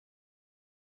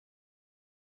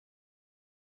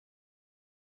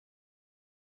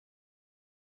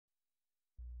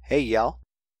Hey y'all,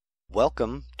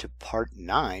 welcome to part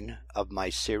 9 of my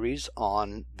series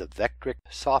on the Vectric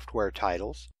software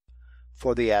titles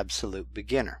for the absolute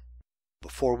beginner.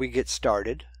 Before we get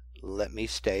started, let me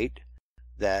state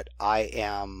that I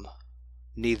am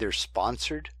neither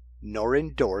sponsored nor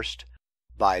endorsed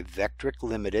by Vectric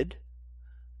Ltd,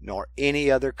 nor any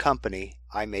other company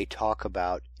I may talk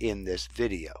about in this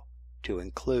video, to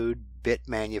include bit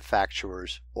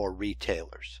manufacturers or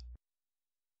retailers.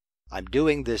 I'm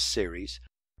doing this series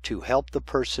to help the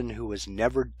person who has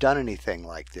never done anything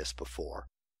like this before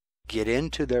get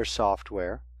into their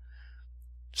software,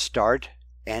 start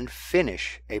and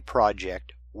finish a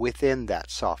project within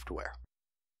that software.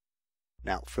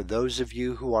 Now, for those of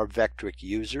you who are Vectric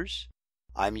users,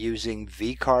 I'm using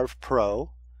VCarve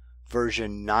Pro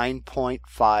version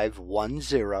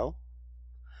 9.510,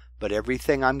 but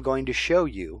everything I'm going to show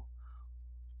you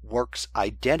works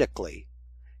identically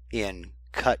in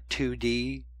Cut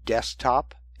 2D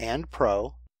Desktop and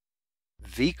Pro,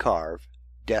 VCarve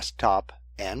Desktop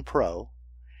and Pro,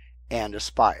 and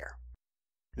Aspire.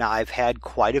 Now, I've had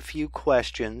quite a few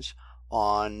questions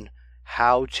on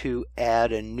how to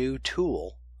add a new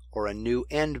tool or a new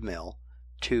end mill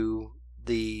to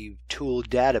the tool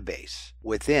database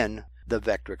within the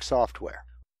Vectric software.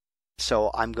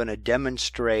 So I'm going to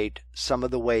demonstrate some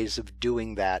of the ways of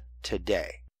doing that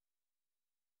today.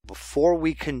 Before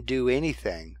we can do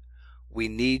anything, we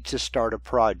need to start a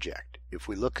project. If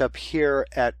we look up here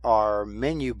at our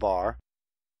menu bar,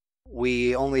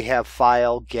 we only have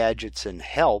File, Gadgets, and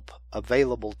Help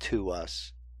available to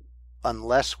us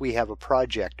unless we have a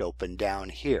project open down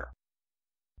here.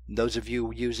 Those of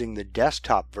you using the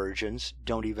desktop versions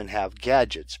don't even have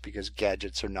gadgets because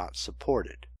gadgets are not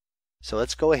supported. So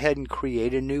let's go ahead and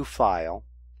create a new file,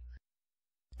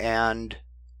 and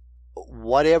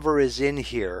whatever is in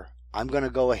here, I'm going to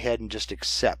go ahead and just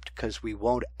accept because we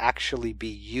won't actually be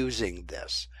using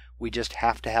this. We just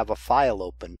have to have a file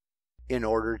open in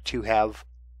order to have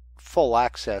full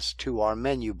access to our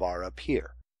menu bar up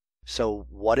here. So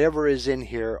whatever is in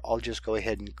here, I'll just go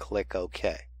ahead and click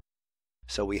OK.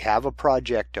 So we have a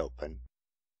project open.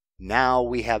 Now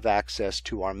we have access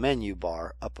to our menu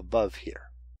bar up above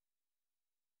here.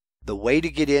 The way to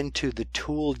get into the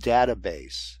tool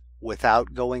database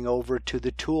without going over to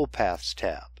the Toolpaths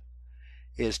tab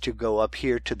is to go up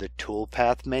here to the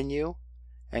Toolpath menu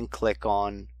and click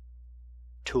on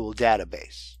Tool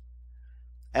Database.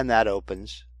 And that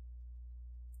opens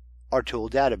our tool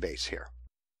database here.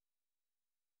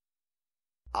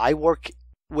 I work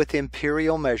with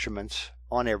imperial measurements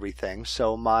on everything,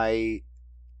 so my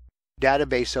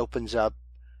database opens up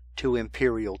to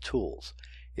imperial tools.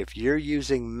 If you're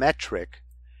using metric,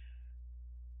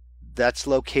 that's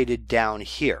located down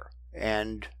here,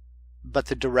 but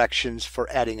the directions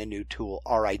for adding a new tool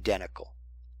are identical.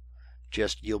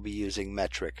 Just you'll be using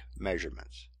metric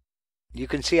measurements. You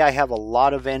can see I have a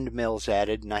lot of end mills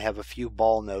added, and I have a few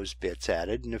ball nose bits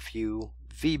added and a few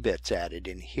V bits added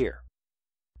in here.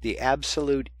 The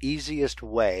absolute easiest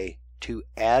way to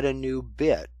add a new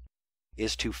bit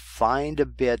is to find a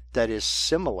bit that is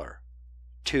similar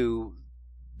to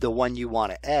the one you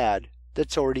want to add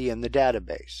that's already in the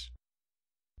database.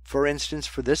 For instance,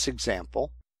 for this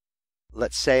example,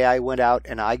 let's say I went out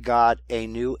and I got a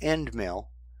new end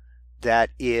mill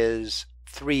that is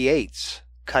 3/8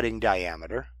 cutting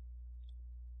diameter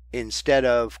instead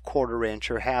of 1/4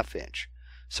 inch or 1/2 inch.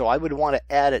 So I would want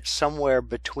to add it somewhere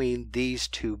between these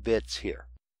two bits here.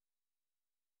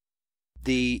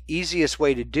 The easiest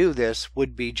way to do this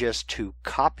would be just to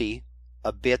copy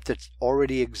a bit that's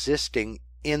already existing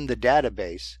in the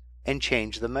database and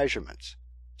change the measurements.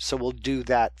 So we'll do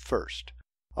that first.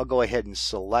 I'll go ahead and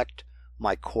select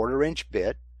my 1/4 inch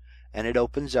bit, and it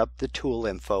opens up the tool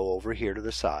info over here to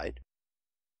the side.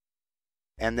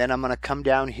 And then I'm going to come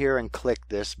down here and click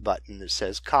this button that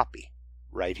says copy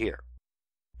right here.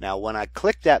 Now when I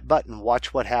click that button,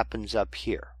 watch what happens up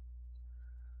here.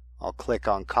 I'll click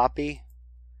on copy,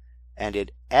 and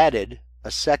it added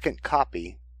a second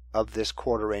copy of this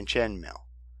 1/4 inch end mill.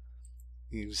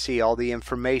 You can see all the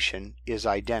information is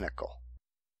identical.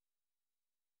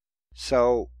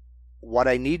 So what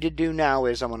I need to do now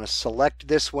is I'm going to select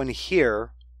this one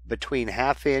here between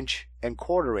 1/2 inch and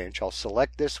 1/4 inch. I'll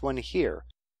select this one here,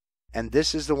 and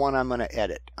this is the one I'm going to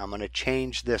edit. I'm going to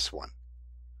change this one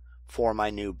for my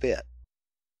new bit.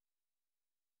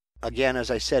 Again,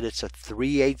 as I said, it's a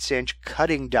 3/8 inch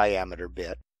cutting diameter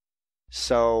bit,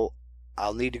 so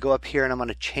I'll need to go up here and I'm going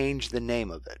to change the name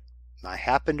of it. I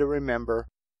happen to remember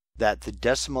that the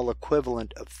decimal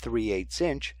equivalent of 3/8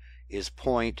 inch is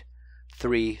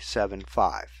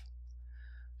 0.375.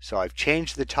 So I've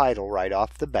changed the title right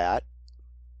off the bat.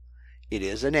 It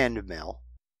is an end mill.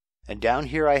 And down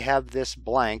here I have this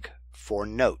blank for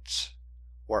notes,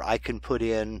 where I can put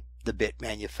in the bit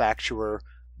manufacturer,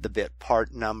 the bit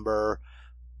part number,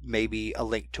 maybe a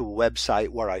link to a website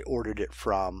where I ordered it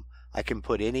from. I can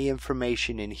put any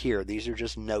information in here. These are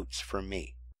just notes for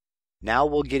me. Now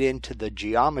we'll get into the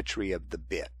geometry of the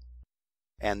bit.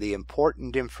 And the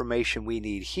important information we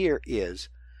need here is,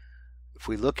 if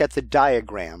we look at the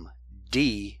diagram,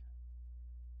 D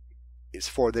is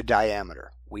for the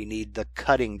diameter. We need the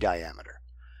cutting diameter,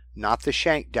 not the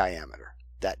shank diameter.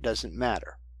 That doesn't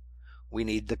matter. We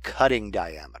need the cutting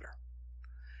diameter.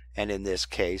 And in this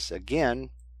case, again,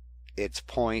 it's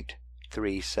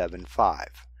 0.375.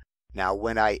 Now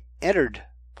when I entered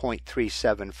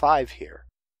 0.375 here,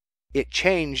 it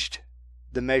changed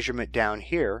the measurement down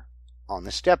here on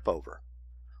the step over.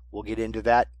 We'll get into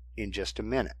that in just a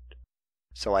minute.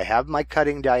 So I have my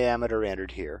cutting diameter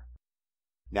entered here.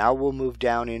 Now we'll move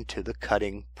down into the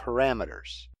cutting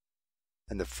parameters.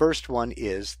 And the first one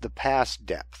is the pass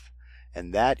depth.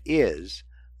 And that is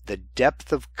the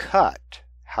depth of cut,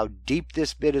 how deep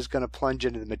this bit is going to plunge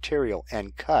into the material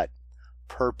and cut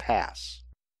per pass.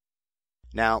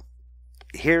 Now,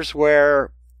 here's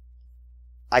where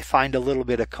I find a little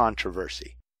bit of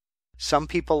controversy. Some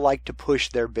people like to push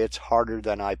their bits harder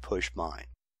than I push mine.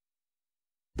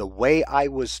 The way I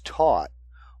was taught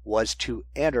was to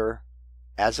enter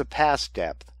as a pass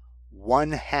depth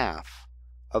 1/2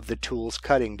 of the tool's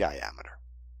cutting diameter.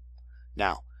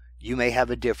 Now, you may have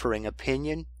a differing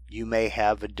opinion. You may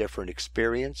have a different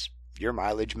experience. Your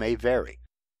mileage may vary.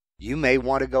 You may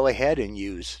want to go ahead and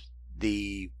use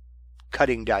the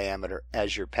cutting diameter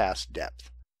as your pass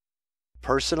depth.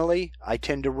 Personally, I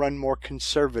tend to run more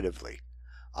conservatively.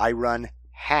 I run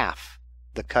 1/2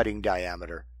 the cutting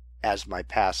diameter as my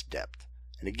pass depth.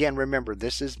 And again, remember,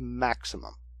 this is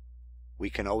maximum.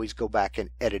 We can always go back and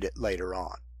edit it later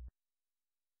on.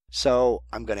 So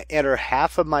I'm going to enter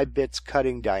 1/2 of my bit's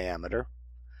cutting diameter,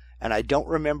 and I don't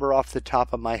remember off the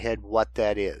top of my head what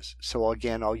that is. So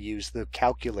again, I'll use the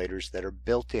calculators that are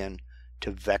built in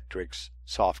to Vectric's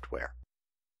software.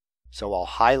 So I'll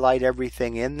highlight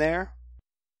everything in there,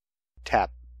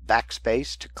 tap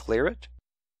backspace to clear it,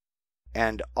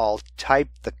 and I'll type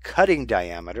the cutting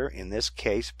diameter, in this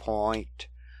case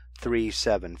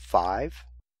 0.375,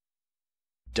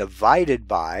 divided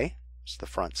by, it's the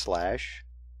front slash,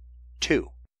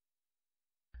 2.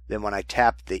 Then when I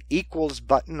tap the equals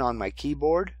button on my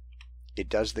keyboard, it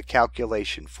does the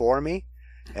calculation for me,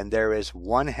 and there is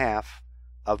 1/2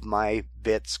 of my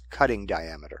bit's cutting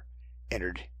diameter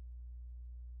entered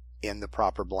in the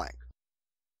proper blank.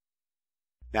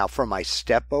 Now for my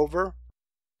step over,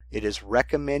 it is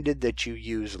recommended that you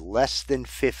use less than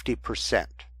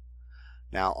 50%.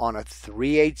 Now on a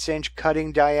 3/8 inch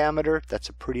cutting diameter, that's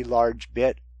a pretty large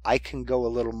bit, I can go a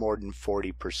little more than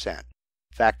 40%.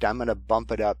 In fact, I'm going to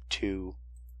bump it up to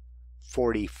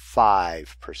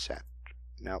 45%.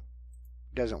 Nope,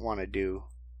 doesn't want to do.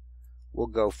 We'll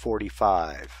go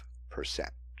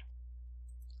 45%.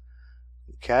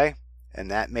 Okay, and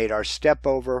that made our step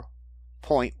over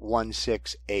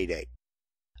 0.1688.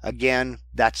 Again,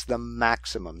 that's the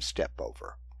maximum step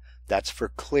over. That's for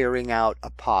clearing out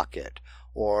a pocket,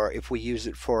 or if we use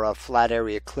it for a flat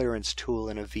area clearance tool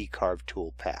in a VCarve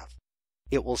tool path.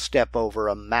 It will step over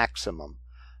a maximum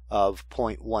of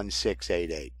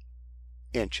 0.1688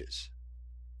 inches.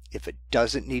 If it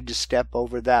doesn't need to step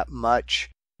over that much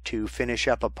to finish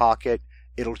up a pocket,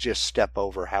 it'll just step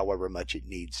over however much it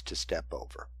needs to step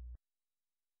over.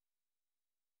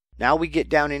 Now we get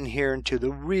down in here into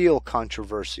the real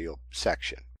controversial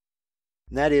section,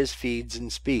 and that is feeds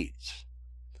and speeds.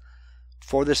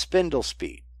 For the spindle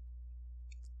speed,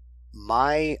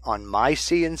 on my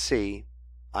CNC,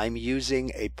 I'm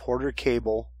using a Porter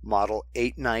Cable Model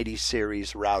 890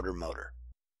 series router motor.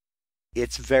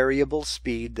 It's variable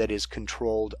speed that is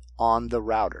controlled on the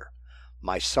router.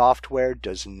 My software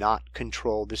does not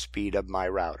control the speed of my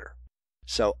router.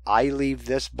 So I leave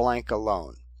this blank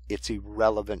alone. It's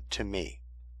irrelevant to me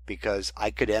because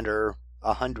I could enter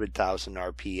 100,000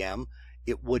 RPM.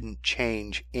 It wouldn't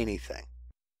change anything.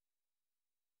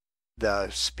 The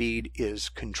speed is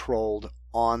controlled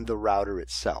on the router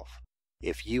itself.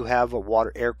 If you have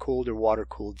a air-cooled or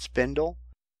water-cooled spindle,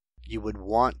 you would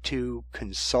want to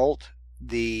consult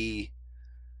the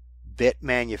bit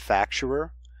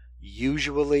manufacturer.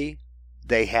 Usually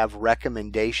they have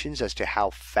recommendations as to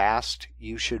how fast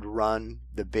you should run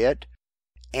the bit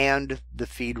and the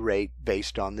feed rate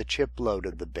based on the chip load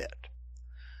of the bit.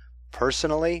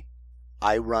 Personally,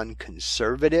 I run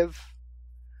conservative,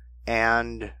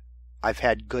 and I've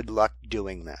had good luck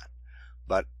doing that.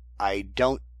 But I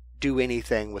don't do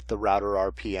anything with the router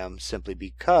RPM simply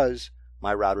because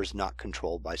my router is not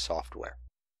controlled by software.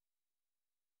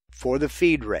 For the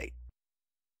feed rate,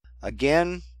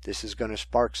 again, this is going to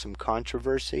spark some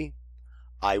controversy.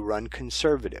 I run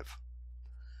conservative.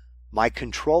 My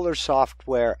controller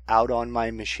software out on my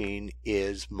machine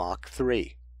is Mach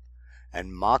 3.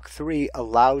 And Mach 3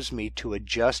 allows me to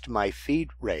adjust my feed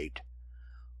rate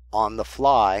on the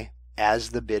fly as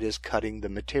the bit is cutting the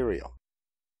material.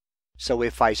 So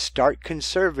if I start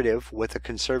conservative with a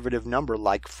conservative number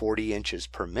like 40 inches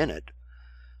per minute,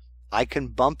 I can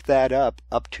bump that up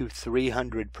to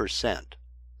 300%.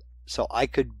 So I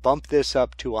could bump this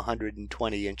up to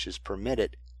 120 inches per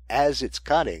minute as it's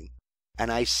cutting,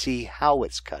 and I see how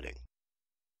it's cutting.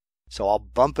 So I'll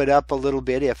bump it up a little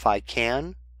bit if I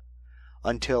can,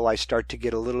 until I start to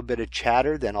get a little bit of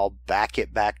chatter, then I'll back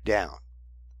it back down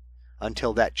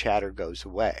until that chatter goes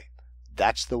away.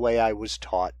 That's the way I was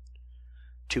taught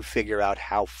to figure out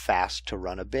how fast to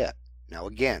run a bit. Now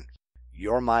again,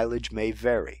 your mileage may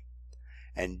vary.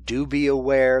 And do be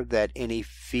aware that any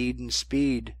feed and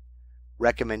speed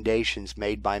recommendations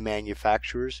made by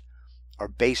manufacturers are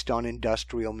based on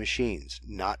industrial machines,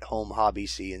 not home hobby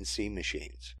CNC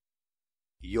machines.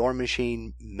 Your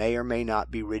machine may or may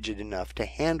not be rigid enough to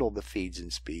handle the feeds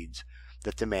and speeds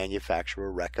that the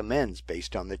manufacturer recommends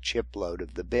based on the chip load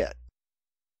of the bit.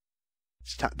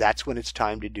 That's when it's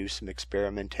time to do some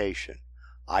experimentation.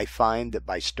 I find that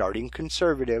by starting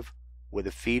conservative with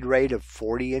a feed rate of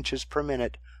 40 inches per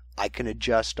minute, I can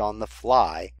adjust on the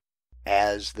fly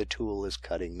as the tool is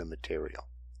cutting the material.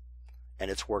 And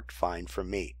it's worked fine for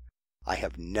me. I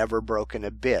have never broken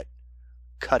a bit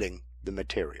cutting the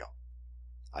material.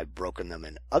 I've broken them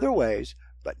in other ways,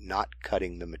 but not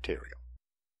cutting the material.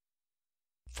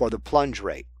 For the plunge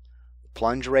rate, the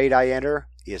plunge rate I enter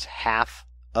is half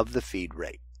of the feed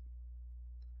rate.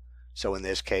 So in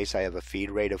this case, I have a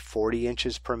feed rate of 40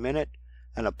 inches per minute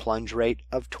and a plunge rate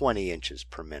of 20 inches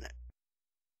per minute.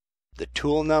 The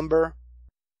tool number,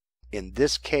 in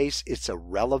this case, it's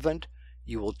irrelevant.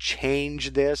 You will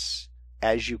change this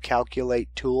as you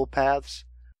calculate tool paths.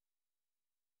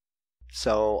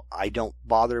 So I don't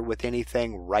bother with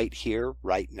anything right here,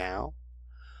 right now.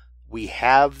 We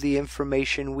have the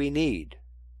information we need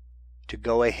to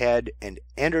go ahead and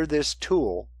enter this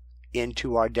tool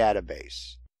into our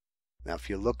database. Now if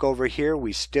you look over here,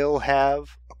 we still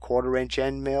have a 1/4 inch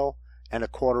end mill and a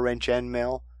 1/4 inch end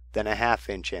mill, then a 1/2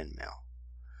 inch end mill.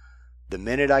 The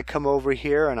minute I come over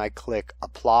here and I click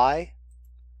apply,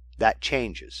 that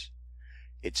changes.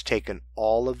 It's taken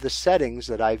all of the settings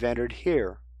that I've entered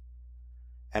here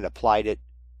and applied it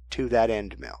to that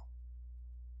end mill.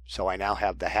 So I now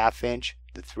have the 1/2 inch,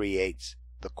 the 3/8,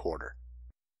 the 1/4.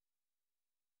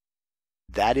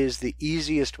 That is the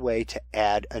easiest way to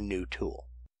add a new tool,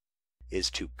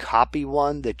 is to copy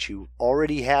one that you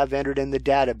already have entered in the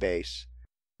database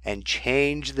and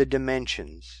change the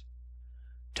dimensions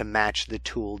to match the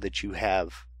tool that you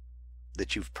have,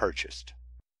 that you've purchased.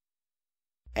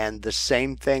 And the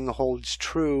same thing holds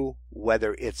true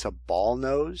whether it's a ball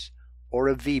nose or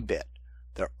a V-bit.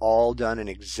 They're all done in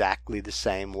exactly the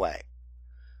same way.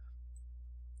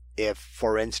 If,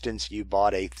 for instance, you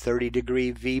bought a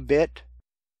 30-degree V-bit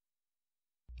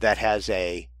that has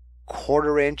a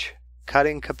 1/4 inch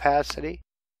cutting capacity,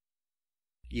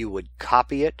 you would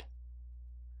copy it,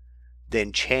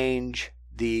 then change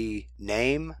the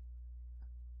name,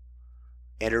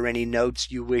 enter any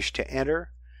notes you wish to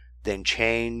enter, then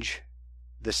change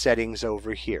the settings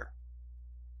over here.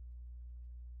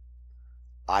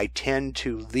 I tend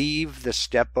to leave the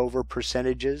step over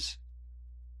percentages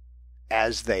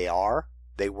as they are.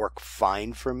 They work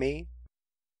fine for me.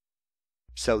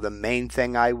 So the main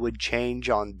thing I would change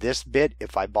on this bit,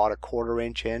 if I bought a 1/4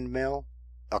 inch end mill,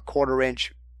 a 1/4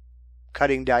 inch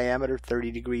cutting diameter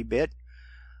 30-degree bit,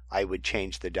 I would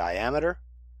change the diameter,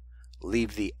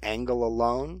 leave the angle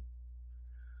alone,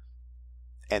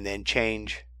 and then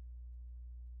change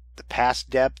the pass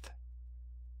depth,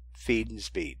 feed, and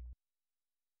speed.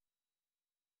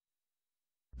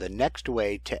 The next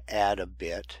way to add a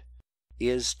bit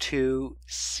is to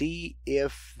see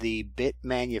if the bit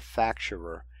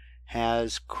manufacturer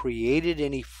has created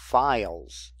any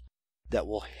files that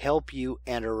will help you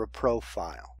enter a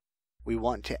profile. We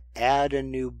want to add a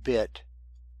new bit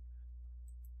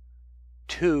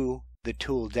to the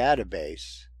tool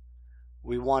database.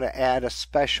 We want to add a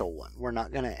special one. We're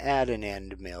not going to add an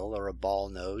end mill or a ball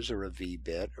nose or a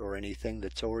V-bit or anything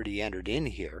that's already entered in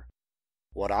here.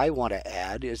 What I want to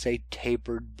add is a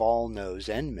tapered ball nose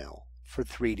end mill for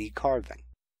 3D carving.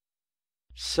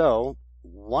 So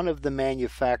one of the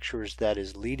manufacturers that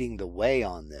is leading the way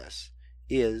on this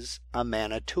is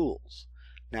Amana Tools.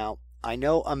 Now, I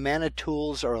know Amana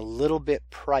Tools are a little bit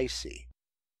pricey,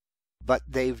 but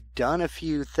they've done a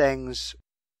few things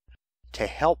to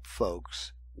help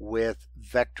folks with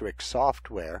Vectric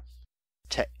software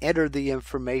to enter the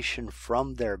information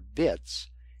from their bits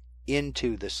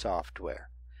into the software.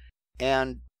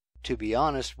 And to be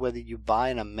honest, whether you buy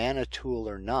an Amana tool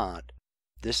or not,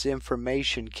 this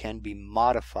information can be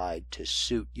modified to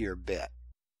suit your bit.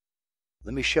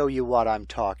 Let me show you what I'm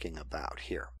talking about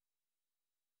here.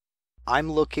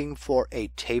 I'm looking for a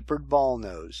tapered ball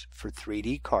nose for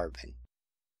 3D carving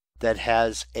that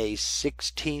has a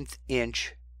 1/16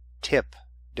 inch tip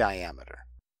diameter.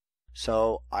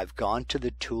 So I've gone to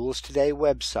the Tools Today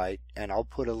website, and I'll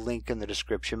put a link in the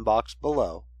description box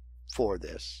below for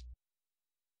this.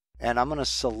 And I'm going to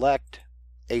select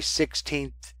a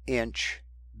 1/16 inch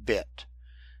bit.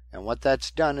 And what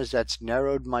that's done is that's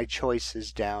narrowed my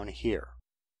choices down here.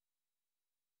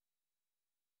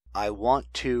 I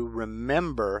want to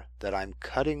remember that I'm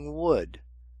cutting wood,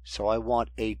 so I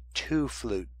want a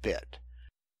 2-flute bit.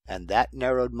 And that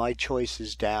narrowed my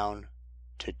choices down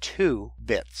to 2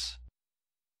 bits.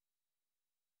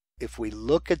 If we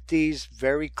look at these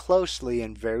very closely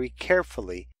and very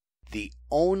carefully, the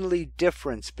only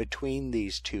difference between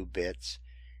these 2 bits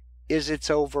is its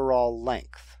overall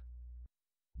length.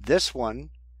 This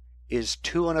one is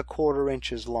 2 1/4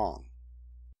 inches long.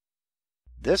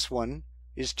 This one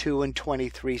is 2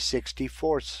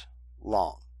 23/64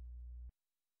 long.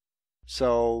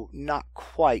 So not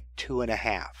quite 2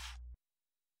 1/2.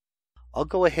 I'll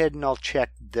go ahead and I'll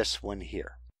check this one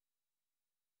here.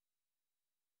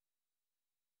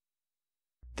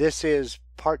 This is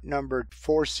part number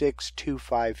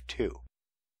 46252.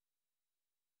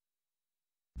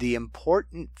 The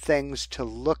important things to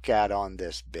look at on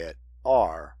this bit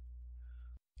are,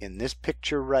 in this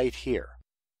picture right here,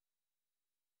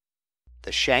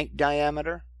 the shank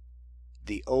diameter,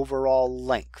 the overall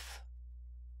length,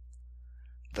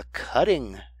 the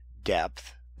cutting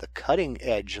depth, the cutting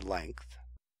edge length,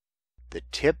 the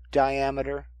tip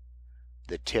diameter,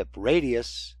 the tip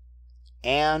radius,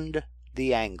 and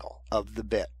the angle of the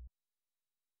bit.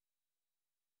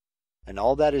 And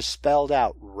all that is spelled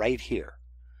out right here.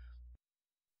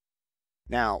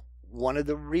 Now, one of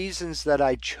the reasons that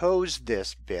I chose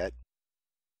this bit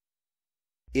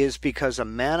is because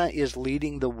Amana is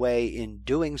leading the way in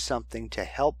doing something to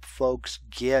help folks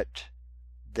get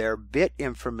their bit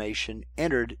information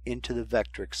entered into the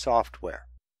Vectric software.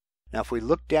 Now, if we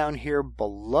look down here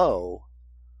below,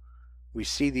 we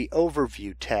see the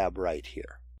Overview tab right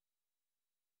here.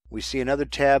 We see another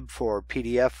tab for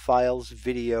PDF files,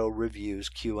 video, reviews,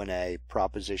 Q&A,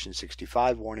 Proposition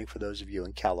 65 warning for those of you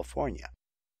in California.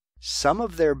 Some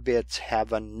of their bits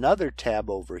have another tab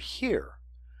over here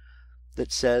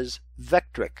that says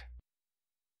Vectric.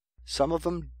 Some of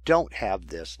them don't have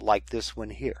this, like this one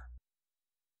here.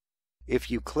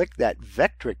 If you click that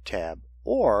Vectric tab,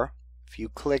 or if you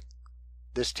click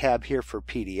this tab here for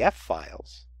PDF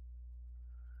files,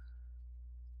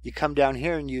 you come down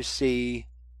here and you see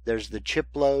there's the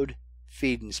chip load,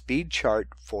 feed, and speed chart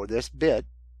for this bit.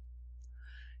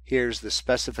 Here's the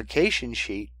specification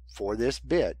sheet for this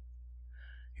bit.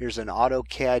 Here's an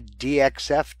AutoCAD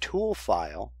DXF tool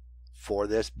file for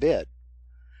this bit,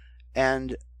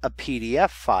 and a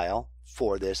PDF file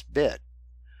for this bit.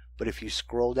 But if you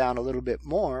scroll down a little bit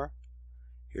more,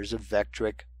 here's a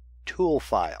Vectric tool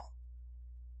file.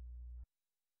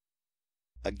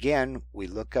 Again, we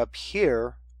look up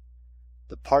here.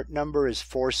 The part number is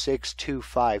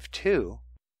 46252.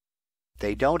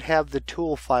 They don't have the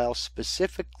tool file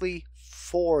specifically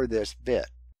for this bit,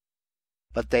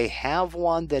 but they have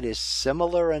one that is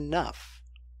similar enough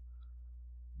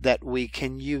that we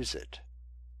can use it.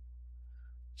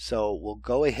 So we'll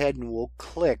go ahead and we'll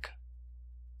click.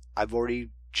 I've already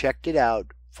checked it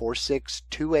out.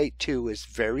 46282 is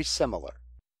very similar.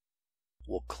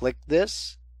 We'll click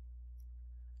this,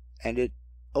 and it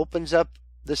opens up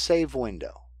the save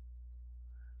window.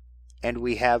 And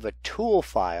we have a tool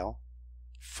file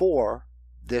for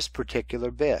this particular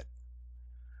bit.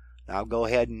 Now I'll go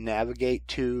ahead and navigate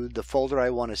to the folder I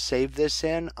want to save this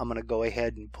in. I'm going to go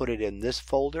ahead and put it in this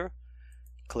folder.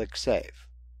 Click Save.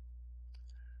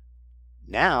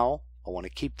 Now I want to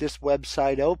keep this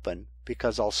website open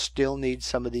because I'll still need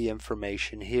some of the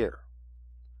information here.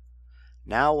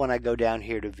 Now when I go down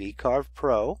here to VCarve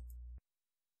Pro,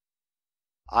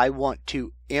 I want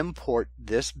to import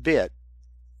this bit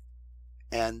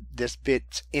and this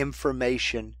bit's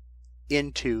information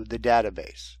into the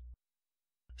database.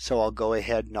 So I'll go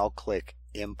ahead and I'll click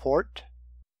Import,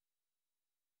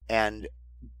 and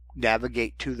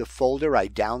navigate to the folder I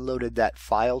downloaded that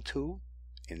file to,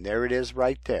 and there it is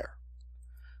right there.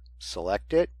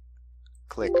 Select it,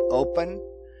 click Open.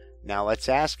 Now it's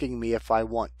asking me if I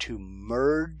want to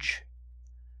merge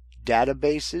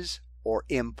databases or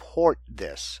import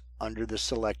this under the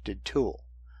selected tool.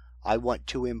 I want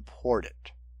to import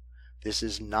it. This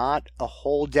is not a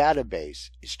whole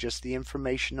database, it's just the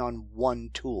information on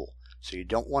one tool. So you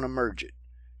don't want to merge it,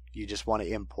 you just want to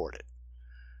import it.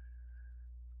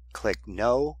 Click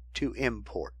No to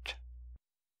import.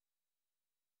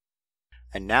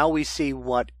 And now we see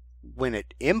what, when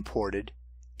it imported,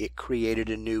 it created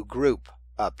a new group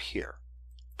up here,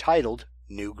 titled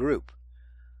New Group.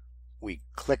 We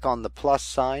click on the plus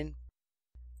sign,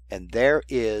 and there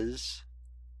is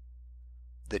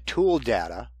the tool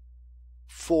data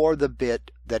for the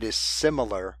bit that is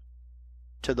similar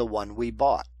to the one we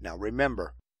bought. Now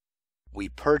remember, we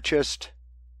purchased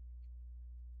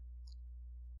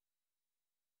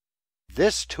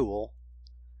this tool,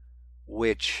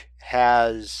 which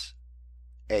has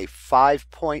a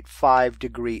 5.5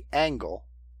 degree angle,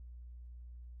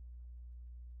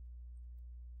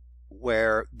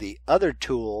 where the other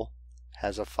tool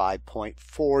has a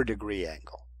 5.4 degree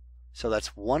angle. So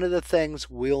that's one of the things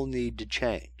we'll need to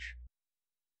change.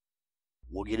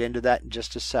 We'll get into that in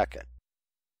just a second.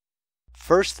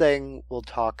 First thing we'll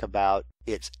talk about,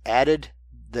 it's added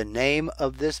the name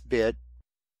of this bit,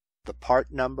 the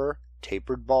part number,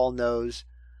 tapered ball nose,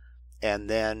 and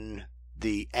then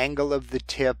the angle of the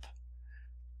tip,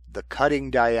 the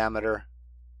cutting diameter,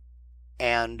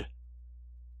 and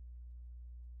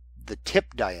the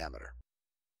tip diameter.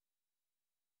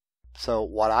 So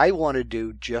what I want to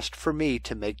do, just for me,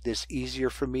 to make this easier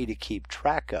for me to keep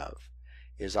track of,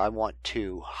 is I want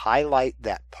to highlight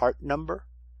that part number,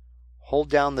 hold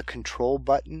down the control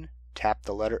button, tap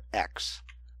the letter X.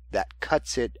 That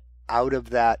cuts it out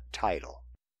of that title.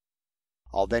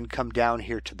 I'll then come down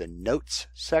here to the Notes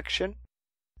section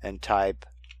and type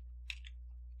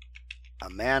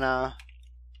Amana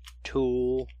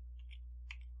Tool.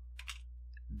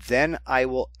 Then I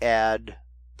will add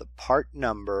the part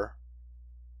number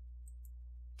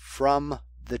from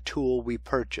the tool we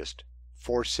purchased,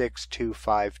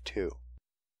 46252.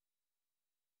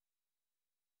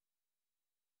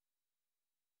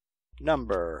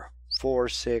 Number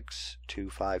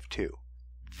 46252.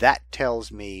 That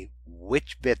tells me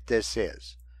which bit this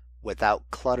is without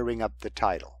cluttering up the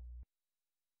title.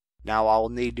 Now I'll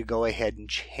need to go ahead and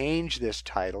change this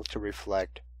title to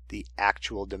reflect the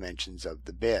actual dimensions of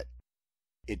the bit.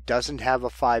 It doesn't have a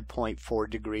 5.4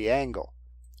 degree angle.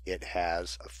 It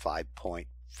has a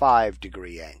 5.5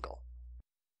 degree angle.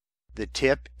 The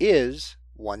tip is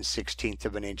 1/16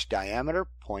 of an inch diameter,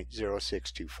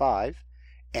 0.0625,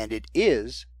 and it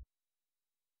is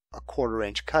a 1/4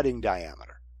 inch cutting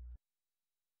diameter.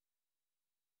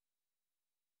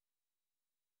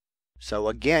 So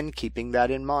again, keeping that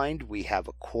in mind, we have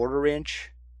a 1/4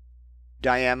 inch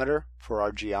diameter for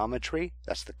our geometry.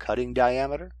 That's the cutting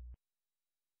diameter.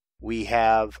 We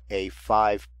have a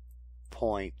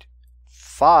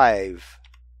 5.5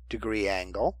 degree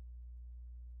angle.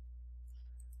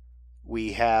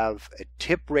 We have a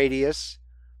tip radius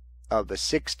of a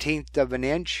 1/16 of an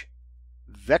inch.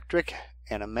 Vectric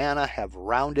and Amana have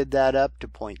rounded that up to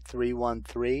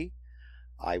 0.313.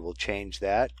 I will change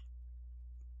that.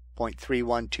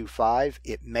 0.3125.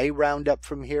 It may round up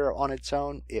from here on its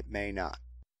own. It may not.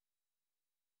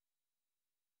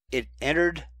 It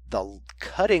entered the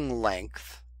cutting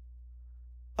length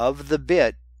of the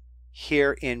bit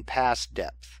here in pass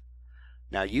depth.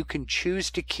 Now you can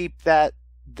choose to keep that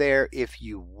there if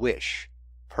you wish.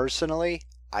 Personally,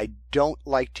 I don't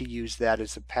like to use that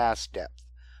as a pass depth.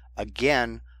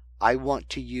 Again, I want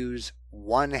to use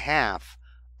 1/2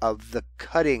 of the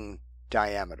cutting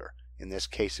diameter, in this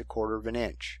case a 1/4 of an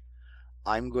inch.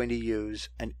 I'm going to use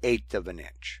 1/8 of an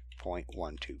inch,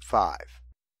 0.125.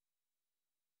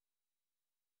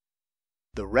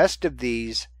 The rest of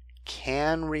these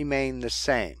can remain the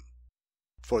same.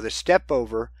 For the step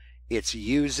over, it's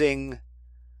using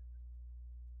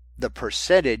the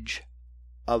percentage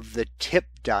of the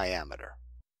tip diameter,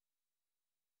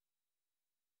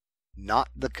 not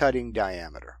the cutting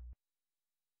diameter.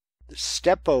 The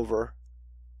step over,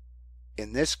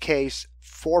 in this case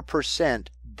 4%,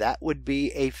 that would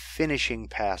be a finishing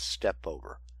pass step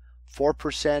over.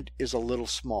 4% is a little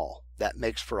small. That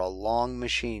makes for a long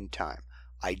machine time.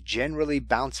 I generally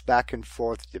bounce back and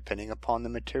forth, depending upon the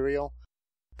material,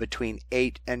 between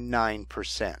 8 and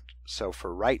 9%. So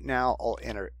for right now, I'll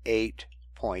enter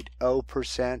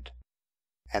 8.0%,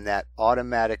 and that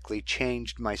automatically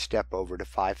changed my step over to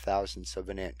 0.005 of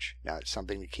an inch. Now it's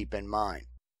something to keep in mind.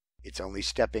 It's only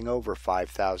stepping over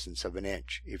 5/1000ths of an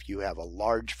inch. If you have a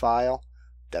large file,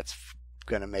 that's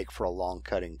going to make for a long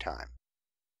cutting time.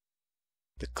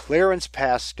 The clearance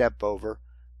pass step over,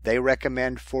 they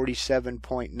recommend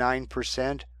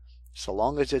 47.9%. So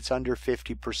long as it's under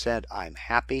 50%, I'm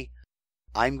happy.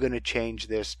 I'm going to change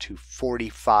this to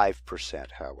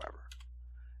 45%, however.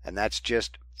 And that's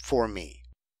just for me.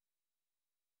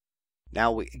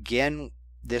 Now, again,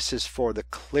 this is for the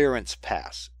clearance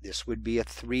pass. This would be a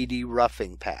 3D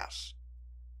roughing pass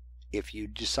if you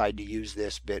decide to use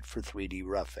this bit for 3D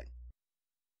roughing.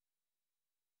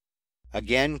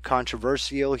 Again,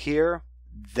 controversial here.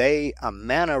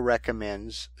 Amana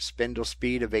recommends spindle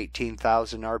speed of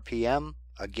 18,000 RPM.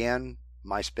 Again,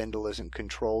 my spindle isn't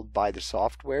controlled by the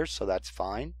software, so that's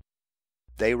fine.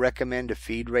 They recommend a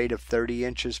feed rate of 30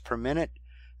 inches per minute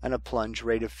and a plunge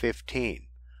rate of 15.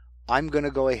 I'm going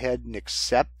to go ahead and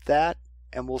accept that,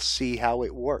 and we'll see how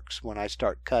it works when I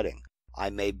start cutting. I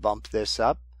may bump this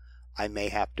up. I may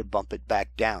have to bump it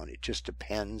back down. It just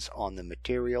depends on the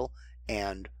material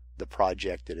and the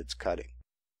project that it's cutting.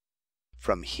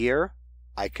 From here,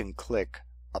 I can click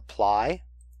Apply,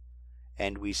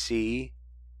 and we see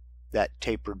that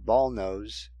tapered ball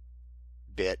nose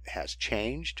bit has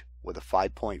changed with a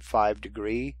 5.5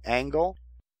 degree angle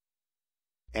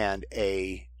and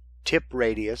a tip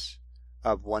radius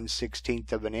of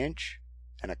 1/16 of an inch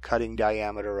and a cutting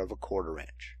diameter of 1/4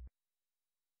 inch.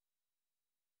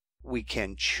 We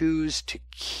can choose to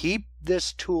keep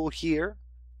this tool here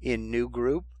in New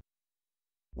Group.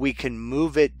 We can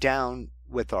move it down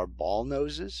with our ball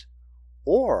noses,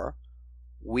 or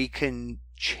we can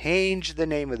change the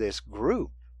name of this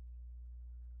group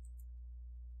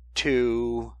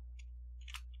to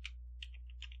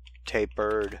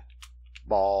tapered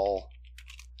ball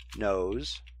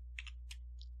nose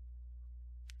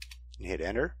and hit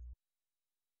enter.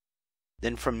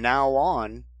 Then from now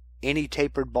on, any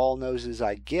tapered ball noses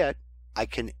I get, I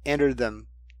can enter them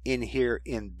in here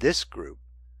in this group,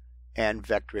 and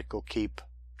Vectric will keep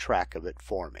track of it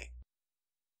for me.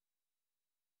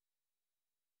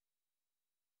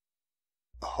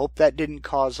 I hope that didn't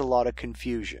cause a lot of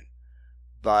confusion,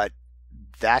 but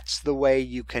that's the way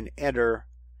you can enter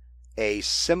a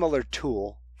similar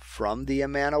tool from the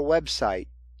Amana website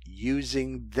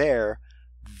using their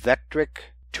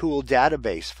Vectric tool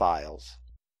database files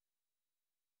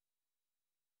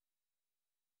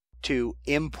to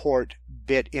import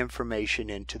bit information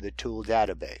into the tool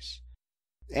database.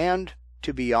 And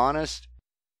to be honest,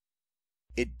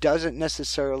 it doesn't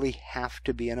necessarily have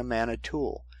to be an Amana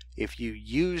tool. If you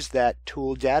use that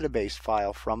tool database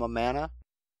file from Amana,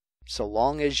 so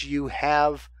long as you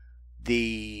have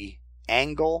the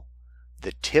angle,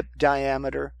 the tip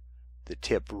diameter, the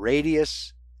tip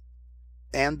radius,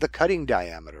 and the cutting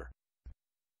diameter,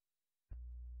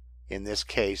 in this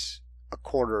case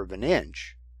 1/4 of an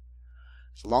inch,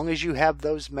 as long as you have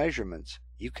those measurements,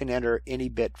 you can enter any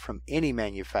bit from any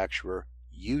manufacturer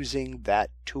using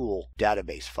that tool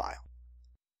database file.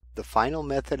 The final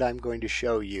method I'm going to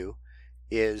show you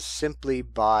is simply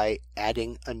by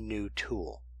adding a new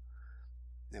tool.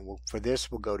 And for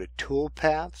this, we'll go to Tool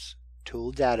Paths,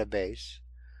 Tool Database,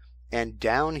 and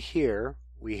down here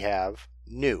we have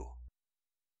New.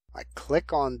 I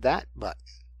click on that button.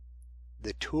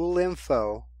 The tool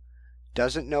info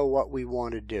doesn't know what we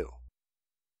want to do,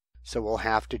 so we'll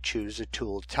have to choose a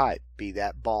tool type, be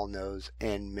that ball nose,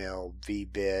 end mill,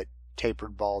 V-bit,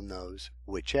 tapered ball nose,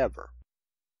 whichever.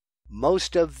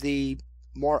 Most of the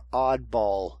more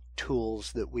oddball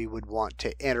tools that we would want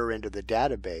to enter into the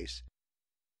database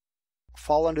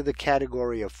fall under the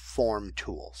category of form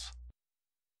tools.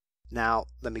 Now,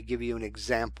 let me give you an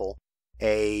example.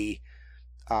 A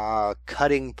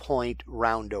cutting point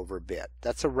roundover bit.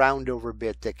 That's a roundover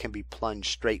bit that can be plunged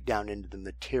straight down into the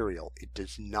material. It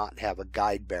does not have a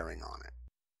guide bearing on it.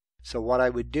 So what I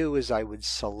would do is I would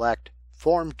select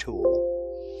Form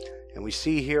Tool, and we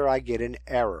see here I get an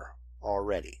error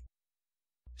already.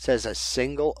 It says a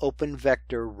single open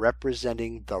vector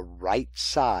representing the right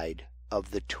side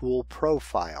of the tool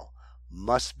profile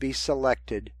must be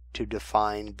selected to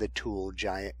define the tool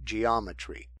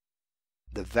geometry.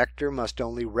 The vector must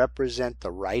only represent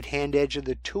the right-hand edge of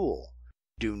the tool.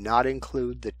 Do not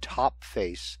include the top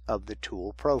face of the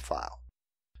tool profile.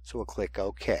 So we'll click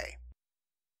OK.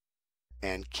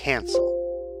 And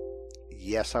cancel.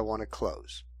 Yes, I want to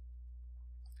close.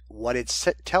 What it's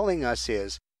telling us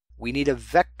is we need a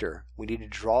vector. We need to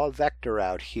draw a vector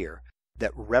out here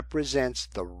that represents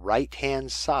the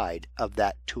right-hand side of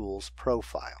that tool's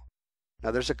profile.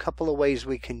 Now there's a couple of ways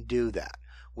we can do that.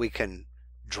 We can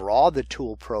draw the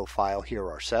tool profile here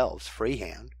ourselves,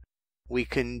 freehand. we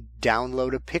can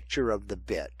download a picture of the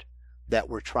bit that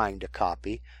we're trying to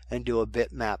copy and do a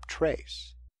bitmap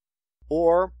trace.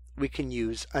 Or we can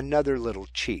use another little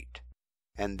cheat,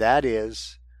 and that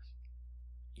is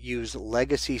use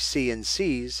Legacy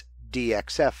CNC's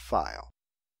DXF file.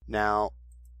 Now,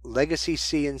 Legacy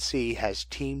CNC has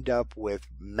teamed up with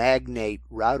Magnate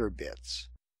router bits,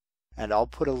 and I'll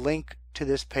put a link to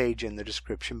this page in the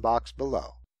description box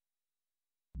below.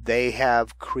 They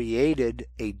have created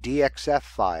a DXF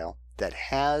file that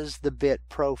has the bit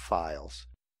profiles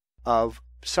of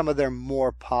some of their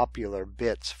more popular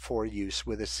bits for use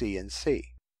with a CNC.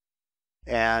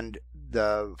 And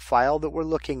the file that we're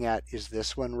looking at is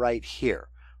this one right here,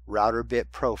 router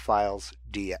bit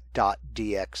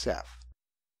profiles.dxf.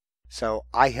 So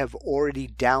I have already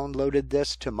downloaded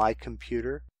this to my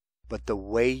computer, but the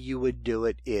way you would do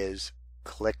it is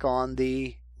click on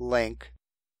the link,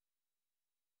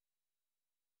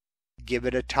 give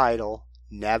it a title,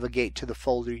 navigate to the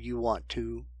folder you want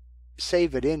to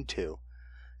save it into,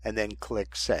 and then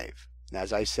click Save. And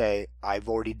as I say, I've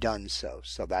already done so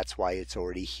that's why it's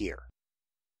already here.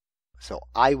 So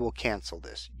I will cancel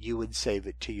this. You would save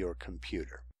it to your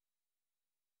computer.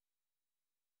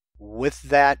 With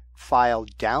that file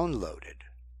downloaded,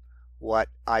 what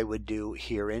I would do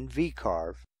here in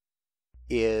VCarve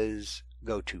is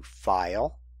go to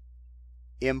File,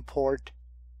 Import,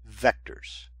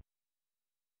 Vectors,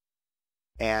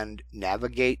 and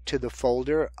navigate to the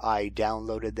folder I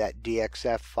downloaded that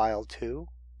DXF file to.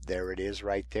 There it is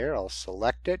right there. I'll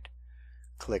select it,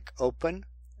 click Open,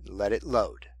 and let it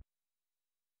load.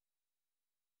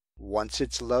 Once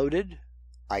it's loaded,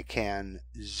 I can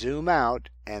zoom out,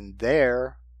 and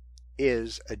there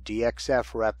is a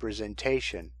DXF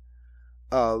representation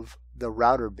of the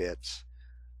router bits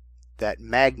that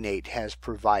Magnate has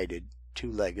provided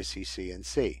to Legacy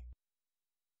CNC.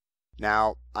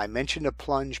 Now, I mentioned a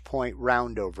plunge point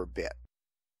roundover bit.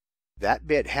 That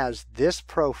bit has this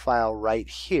profile right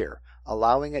here,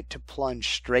 allowing it to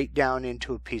plunge straight down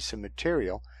into a piece of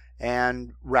material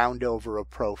and round over a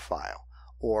profile,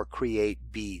 or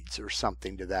create beads or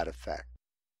something to that effect.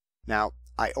 Now,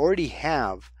 I already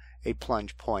have a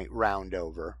plunge point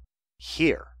roundover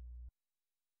here,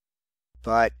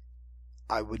 but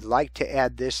I would like to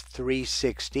add this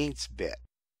 3/16 bit.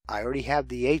 I already have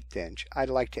the 1/8 inch. I'd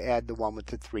like to add the one with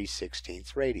the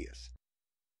 3/16 radius.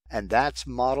 And that's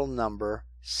model number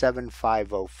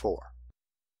 7504.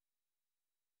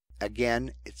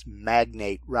 Again, it's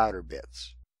Magnate router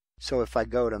bits. So if I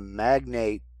go to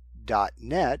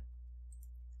magnate.net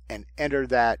and enter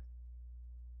that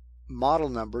model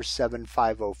number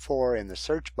 7504 in the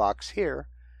search box here,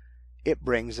 it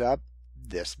brings up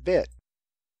this bit,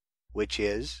 which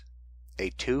is a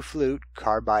 2-flute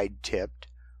carbide tipped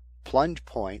plunge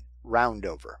point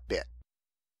roundover bit.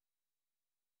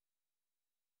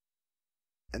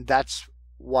 And that's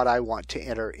what I want to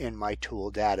enter in my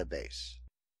tool database.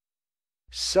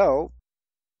 So,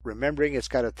 remembering it's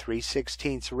got a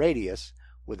 3/16 radius,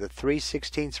 with a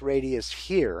 3/16 radius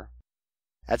here,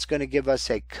 that's going to give us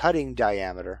a cutting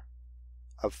diameter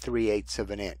of 3/8 of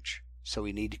an inch. So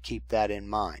we need to keep that in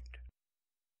mind.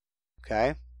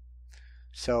 Okay?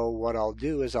 So what I'll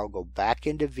do is I'll go back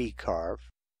into VCarve,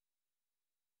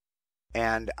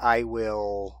 and I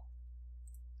will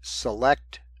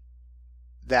select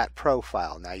that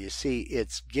profile. Now you see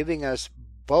it's giving us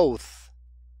both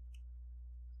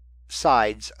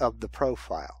sides of the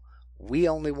profile. We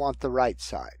only want the right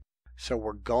side, so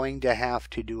we're going to have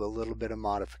to do a little bit of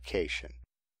modification.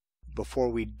 Before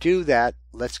we do that,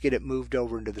 let's get it moved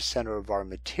over into the center of our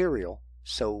material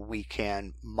so we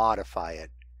can modify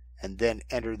it and then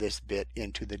enter this bit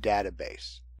into the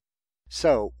database.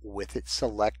 So with it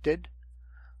selected,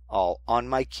 I'll on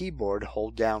my keyboard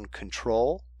hold down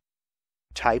Control,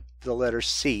 type the letter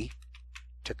C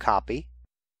to copy,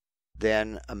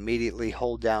 then immediately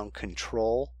hold down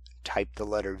Control, type the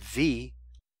letter V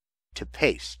to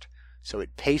paste. So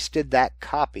it pasted that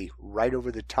copy right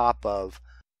over the top of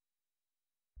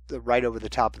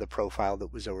the profile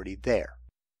that was already there.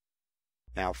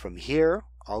 Now from here,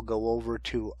 I'll go over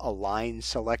to Align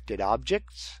Selected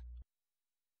Objects,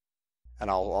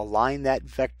 and I'll align that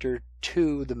vector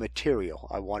to the material.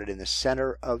 I want it in the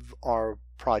center of our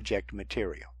project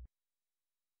material.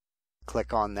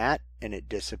 Click on that and it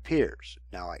disappears.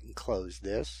 Now I can close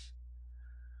this.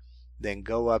 Then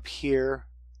go up here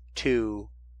to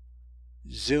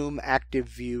Zoom Active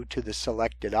View to the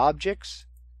selected objects,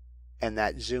 and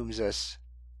that zooms us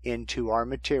into our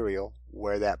material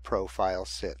where that profile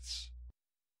sits.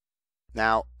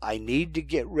 Now I need to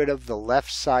get rid of the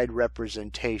left side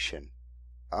representation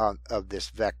of this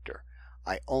vector.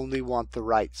 I only want the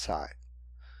right side.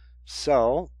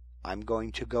 So I'm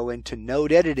going to go into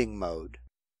node editing mode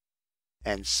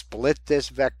and split this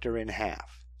vector in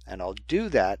half. And I'll do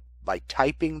that by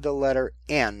typing the letter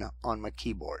N on my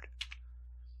keyboard.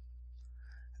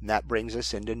 And that brings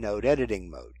us into node editing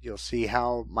mode. You'll see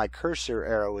how my cursor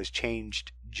arrow is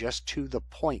changed just to the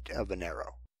point of an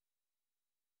arrow.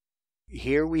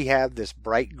 Here we have this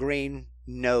bright green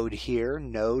node here,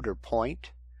 node or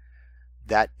point.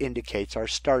 That indicates our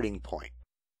starting point.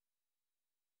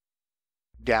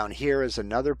 Down here is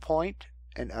another point,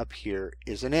 and up here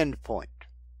is an end point.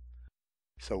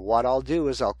 So what I'll do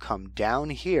is I'll come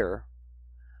down here,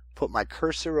 put my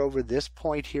cursor over this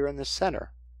point here in the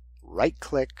center, right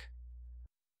click,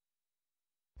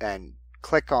 and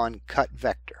click on Cut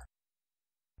Vector.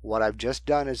 What I've just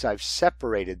done is I've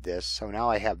separated this, so now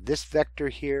I have this vector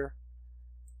here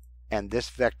and this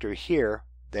vector here.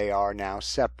 They are now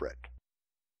separate.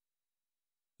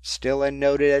 Still in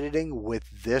node editing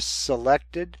with this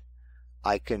selected,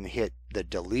 I can hit the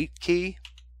delete key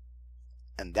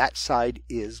and that side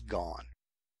is gone.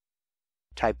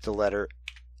 Type the letter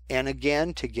N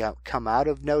again to come out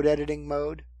of node editing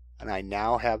mode, and I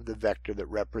now have the vector that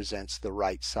represents the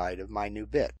right side of my new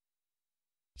bit.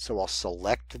 So I'll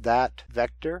select that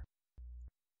vector,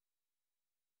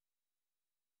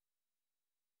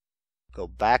 go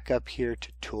back up here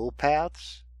to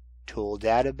Toolpaths, Tool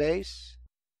Database,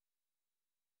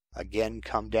 again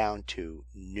come down to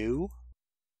New.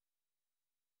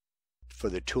 For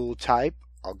the tool type,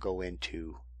 I'll go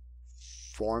into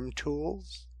Form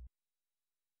Tools,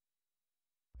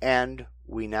 and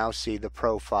we now see the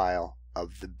profile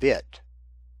of the bit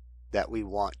that we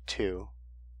want to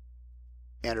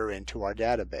enter into our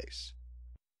database.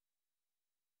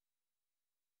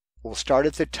 We'll start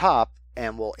at the top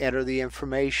and we'll enter the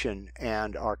information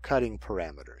and our cutting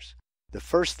parameters. The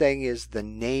first thing is the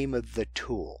name of the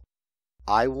tool.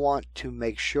 I want to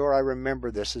make sure I remember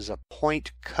this is a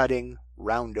point cutting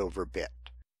roundover bit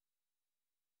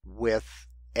with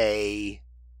a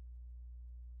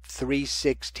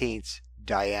 3/16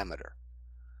 diameter.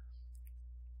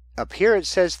 Up here it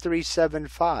says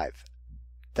 375.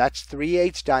 That's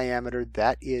 3/8 diameter.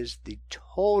 That is the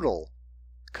total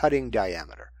cutting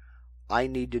diameter. I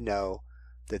need to know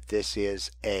that this is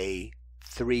a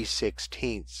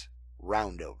 3/16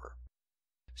 roundover.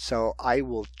 So I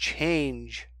will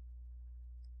change,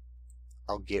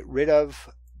 I'll get rid of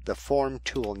the form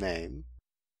tool name.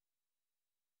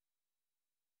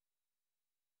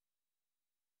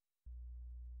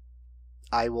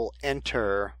 I will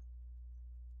enter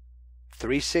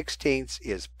 3/16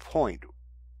 is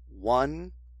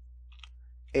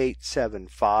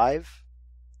 0.1875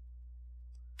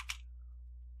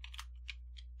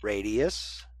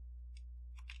 radius,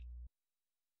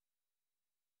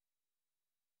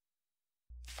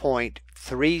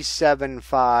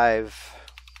 0.375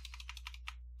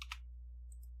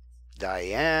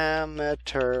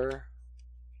 diameter,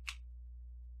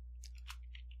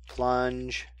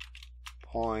 plunge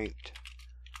point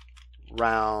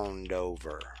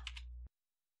roundover.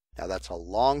 Now that's a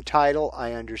long title,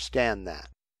 I understand that.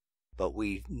 But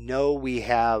we know we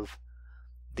have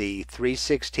the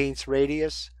 3/16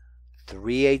 radius,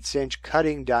 3/8 inch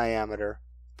cutting diameter,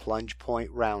 plunge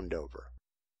point roundover.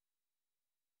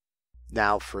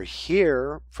 Now from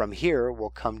here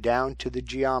we'll come down to the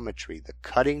geometry. The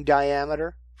cutting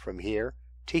diameter from here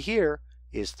to here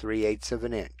is 3/8 of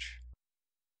an inch.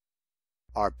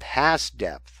 Our pass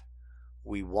depth,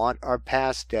 we want our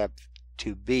pass depth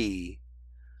to be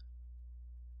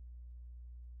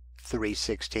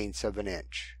 3/16 of an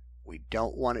inch. We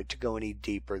don't want it to go any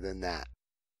deeper than that.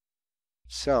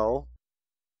 So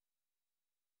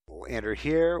we'll enter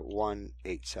here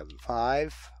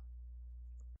 1.875.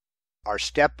 Our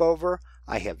step over,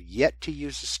 I have yet to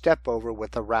use a step over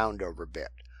with a roundover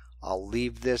bit. I'll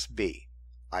leave this be.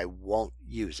 I won't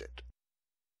use it.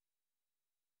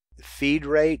 The feed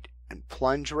rate and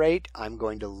plunge rate, I'm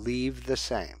going to leave the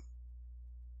same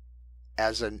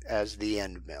as the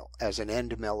end mill, as an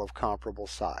end mill of comparable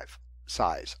size.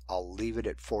 I'll leave it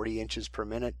at 40 inches per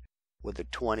minute with a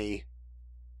 20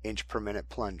 inch per minute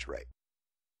plunge rate.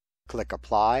 Click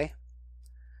Apply,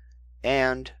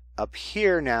 and up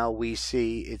here now we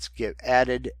see it's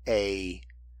added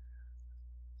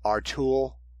our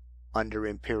tool under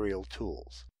Imperial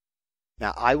Tools.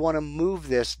 Now I want to move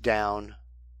this down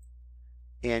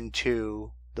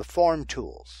into the Form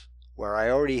Tools where I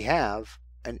already have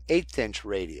an 1/8 inch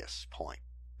radius point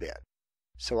bit.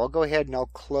 So I'll go ahead and I'll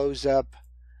close up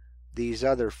these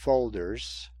other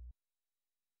folders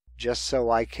just so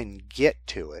I can get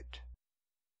to it.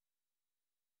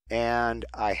 And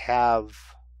I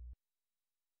have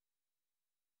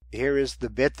here is the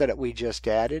bit that we just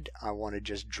added. I want to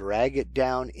just drag it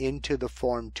down into the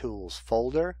Form Tools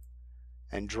folder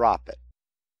and drop it.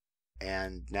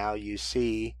 And now you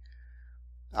see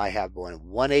I have one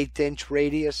 1/8 inch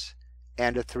radius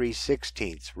and a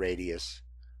 3/16 radius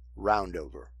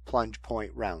roundover, plunge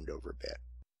point roundover bit.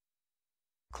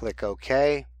 Click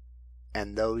OK,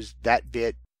 and that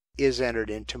bit is entered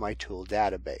into my tool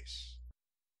database.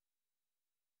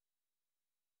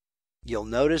 You'll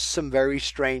notice some very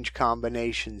strange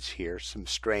combinations here, some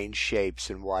strange shapes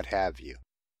and what have you,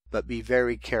 but be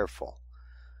very careful.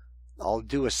 I'll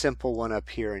do a simple one up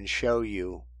here and show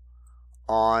you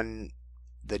on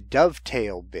the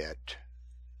dovetail bit.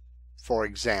 For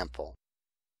example,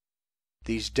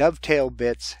 these dovetail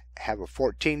bits have a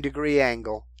 14-degree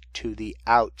angle to the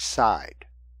outside.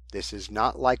 This is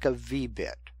not like a V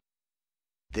bit.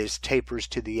 This tapers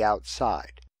to the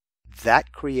outside.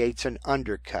 That creates an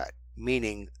undercut,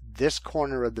 meaning this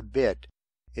corner of the bit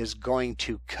is going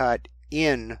to cut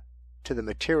in to the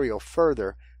material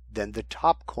further than the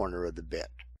top corner of the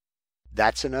bit.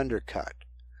 That's an undercut.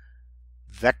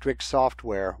 Vectric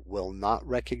software will not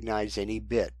recognize any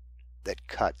bit that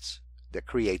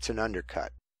creates an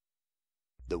undercut.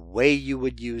 The way you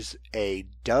would use a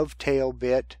dovetail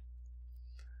bit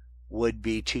would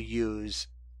be to use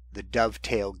the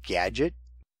dovetail gadget,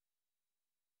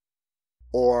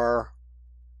 or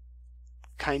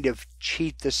kind of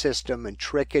cheat the system and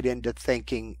trick it into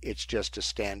thinking it's just a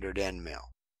standard end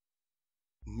mill.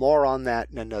 More on that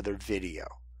in another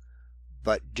video.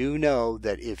 But do know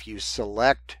that if you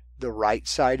select the right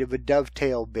side of a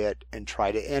dovetail bit and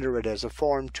try to enter it as a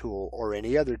form tool or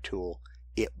any other tool,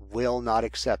 it will not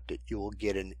accept it. You will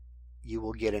get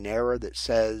an error that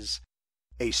says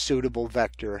a suitable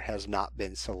vector has not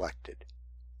been selected.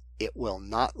 It will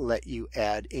not let you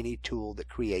add any tool that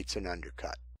creates an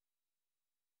undercut.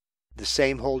 The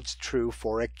same holds true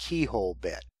for a keyhole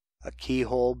bit. A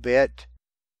keyhole bit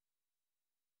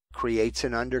creates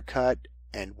an undercut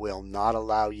and will not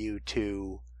allow you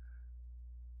to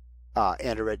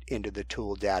enter it into the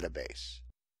tool database.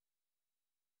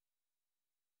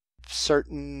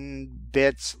 Certain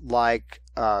bits like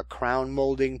crown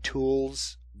molding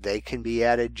tools, they can be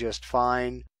added just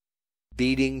fine.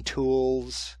 Beading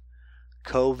tools,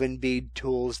 cove and bead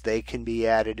tools, they can be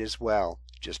added as well.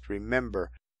 Just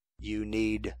remember, you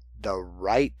need the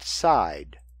right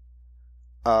side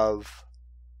of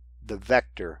the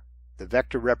vector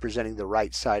representing the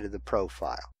right side of the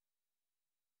profile.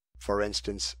 For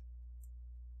instance,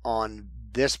 on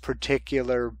this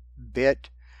particular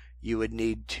bit, you would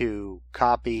need to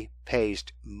copy,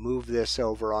 paste, move this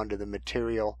over onto the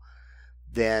material,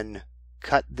 then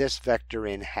cut this vector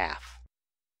in half.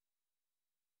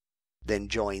 Then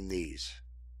join these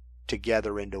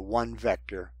together into one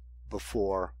vector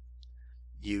before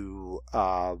you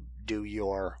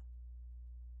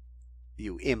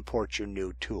you import your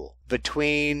new tool.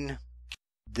 Between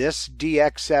this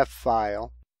DXF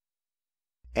file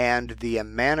and the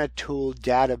Amana Tool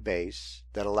database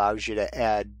that allows you to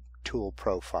add tool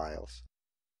profiles,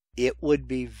 it would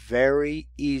be very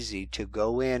easy to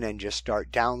go in and just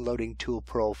start downloading tool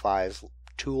profiles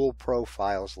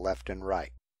left and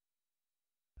right.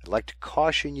 I'd like to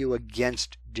caution you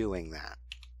against doing that.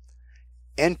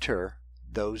 Enter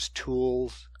those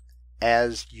tools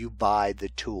as you buy the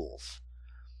tools.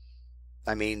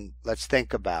 I mean, let's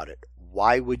think about it.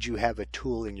 Why would you have a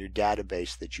tool in your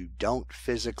database that you don't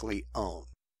physically own?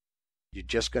 You're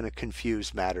just going to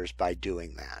confuse matters by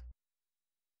doing that.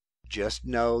 Just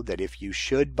know that if you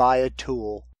should buy a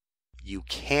tool, you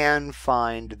can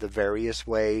find the various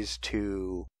ways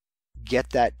to get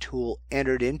that tool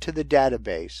entered into the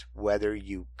database, whether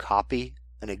you copy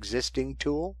an existing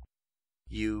tool,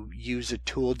 you use a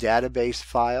tool database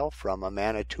file from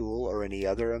Amana Tool or any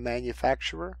other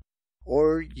manufacturer,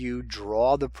 or you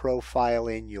draw the profile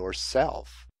in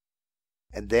yourself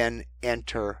and then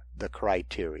enter the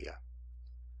criteria,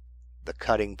 the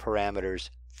cutting parameters,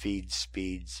 feed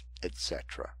speeds,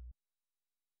 etc.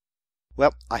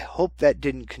 Well, I hope that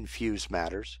didn't confuse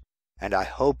matters, and I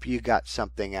hope you got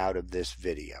something out of this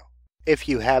video. If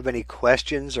you have any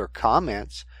questions or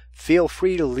comments, feel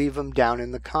free to leave them down in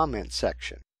the comment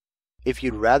section. If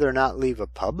you'd rather not leave a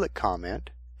public comment,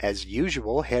 as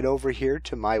usual, head over here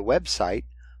to my website,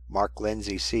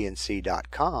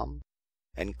 marklindsaycnc.com,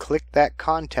 and click that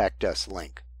Contact Us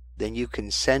link. Then you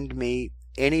can send me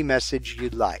any message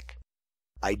you'd like.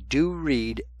 I do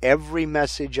read every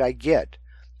message I get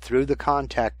through the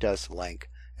Contact Us link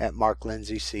at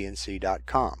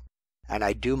marklindsaycnc.com, and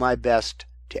I do my best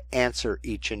to answer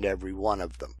each and every one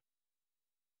of them.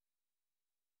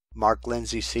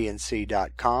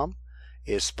 marklindsaycnc.com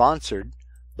is sponsored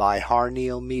by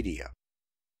Harneal Media.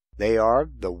 They are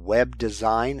the web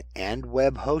design and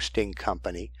web hosting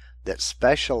company that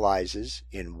specializes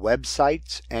in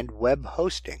websites and web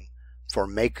hosting for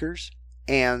makers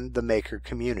and the maker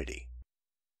community.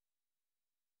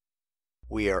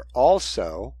 We are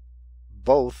also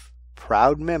both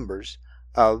proud members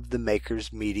of the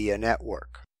Makers Media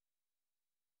Network.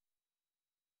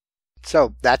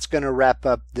 So that's going to wrap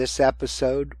up this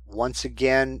episode. Once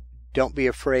again, don't be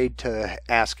afraid to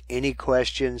ask any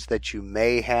questions that you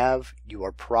may have. You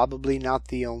are probably not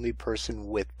the only person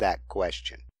with that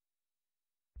question.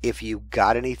 If you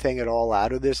got anything at all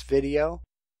out of this video,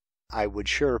 I would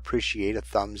sure appreciate a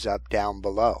thumbs up down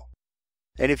below.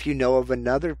 And if you know of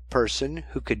another person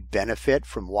who could benefit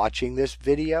from watching this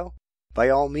video, by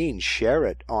all means share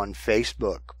it on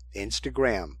Facebook,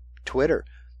 Instagram, Twitter,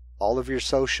 all of your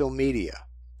social media.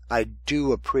 I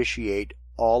do appreciate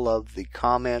all of the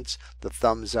comments, the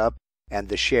thumbs up, and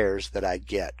the shares that I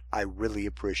get. I really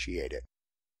appreciate it.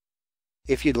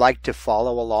 If you'd like to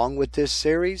follow along with this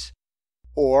series,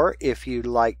 or if you'd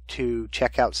like to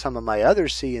check out some of my other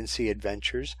CNC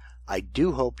adventures, I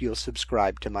do hope you'll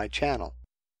subscribe to my channel.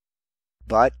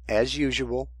 But, as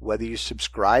usual, whether you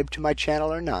subscribe to my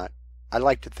channel or not, I'd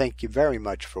like to thank you very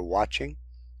much for watching,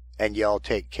 and y'all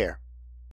take care.